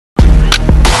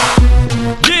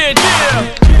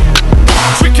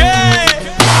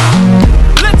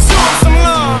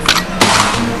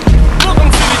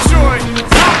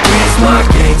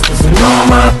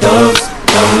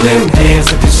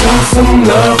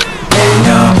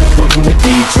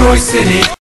Detroit City.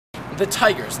 The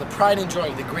Tigers, the pride and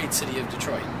joy of the great city of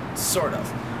Detroit. Sort of.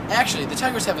 Actually, the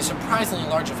Tigers have a surprisingly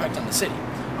large effect on the city.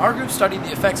 Our group studied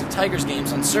the effects of Tigers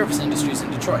games on service industries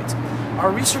in Detroit.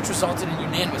 Our research resulted in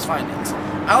unanimous findings.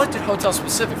 I looked at hotels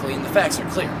specifically, and the facts are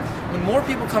clear. When more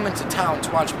people come into town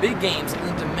to watch big games, the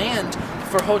demand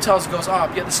for hotels goes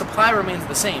up, yet the supply remains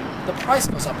the same, the price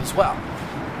goes up as well.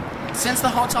 Since the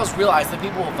hotels realize that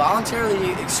people will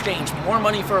voluntarily exchange more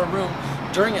money for a room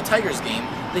during a Tigers game,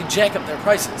 they jack up their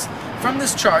prices. From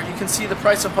this chart, you can see the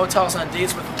price of hotels on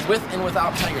days with and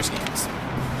without Tigers games.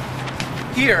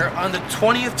 Here, on the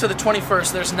 20th to the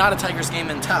 21st, there's not a Tigers game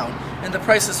in town, and the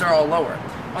prices are all lower.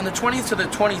 On the 20th to the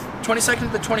 22nd to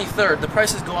the 23rd, the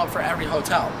prices go up for every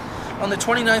hotel. On the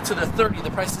 29th to the 30th,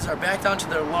 the prices are back down to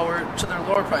their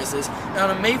lower prices. And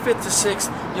on May 5th to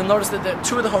 6th, you'll notice that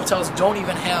two of the hotels don't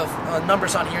even have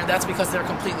numbers on here, and that's because they're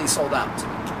completely sold out.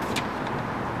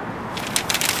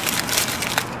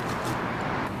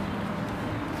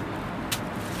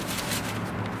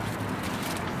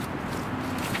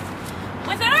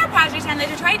 Within our project on the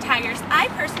Detroit Tigers, I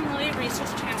personally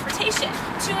researched transportation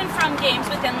to and from games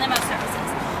within limo services.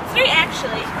 3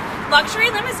 actually: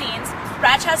 luxury limousines,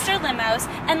 Rochester limos,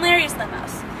 and Larry's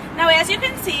limos. Now, as you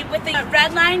can see, with the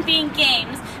red line being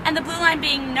games and the blue line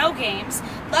being no games,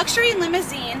 luxury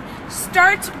limousine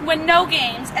starts when no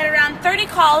games at around 30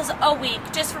 calls a week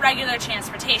just for regular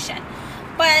transportation.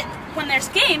 But when there's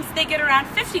games, they get around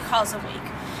 50 calls a week.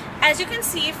 As you can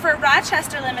see, for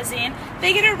Rochester limousine,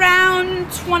 they get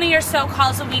around 20 or so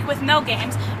calls a week with no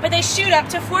games, but they shoot up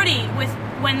to 40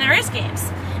 when there is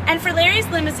games. And for Larry's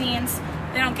limousines,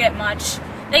 they don't get much.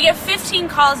 They get 15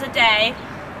 calls a day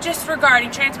just regarding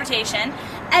transportation,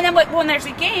 and then when there's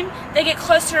a game, they get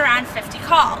close to around 50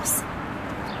 calls.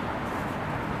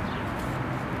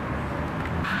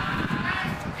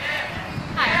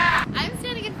 Hi, I'm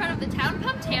standing in front of the Town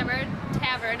Pump Tavern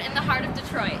in the heart of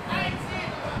Detroit.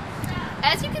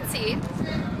 As you can see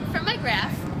from my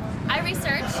graph, I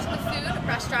researched the food,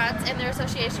 restaurants, and their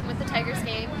association with the Tigers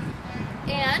game,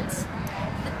 and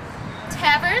the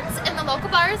taverns and the local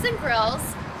bars and grills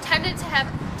tended to have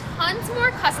tons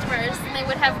more customers than they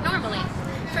would have normally.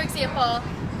 For example,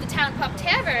 the Town Pump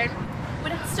Tavern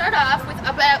would start off with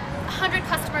about 100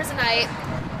 customers a night,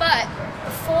 but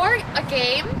before a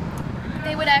game,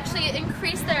 they would actually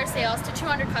increase their sales to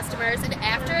 200 customers, and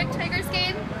after a Tigers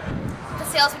game, the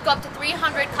sales would go up to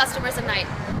 300 customers a night.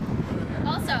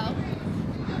 Also,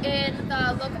 in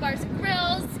the local bars and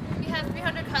grills, you have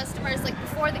 300 customers like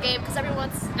before the game, because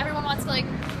everyone wants to, like,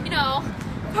 you know,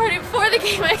 party before the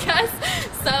game, I guess.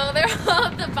 So they're all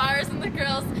at the bars and the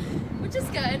grills, which is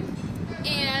good.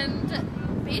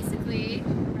 And basically,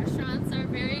 restaurants are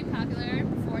very popular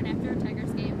before and after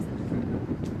Tigers games in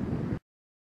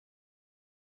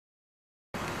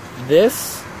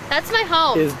Detroit. That's my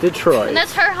home. Is Detroit. And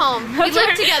that's her home. We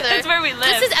live together. That's where we live.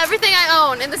 This is everything I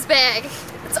own in this bag.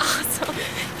 It's awesome.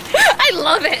 I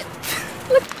love it.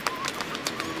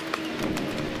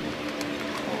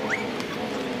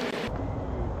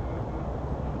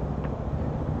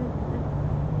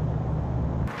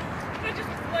 I just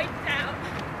wiped out.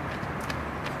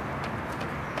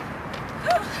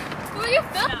 Who are you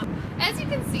filming? As you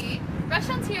can see,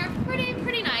 restaurants here are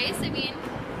pretty nice. I mean,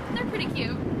 they're pretty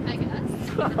cute, I guess.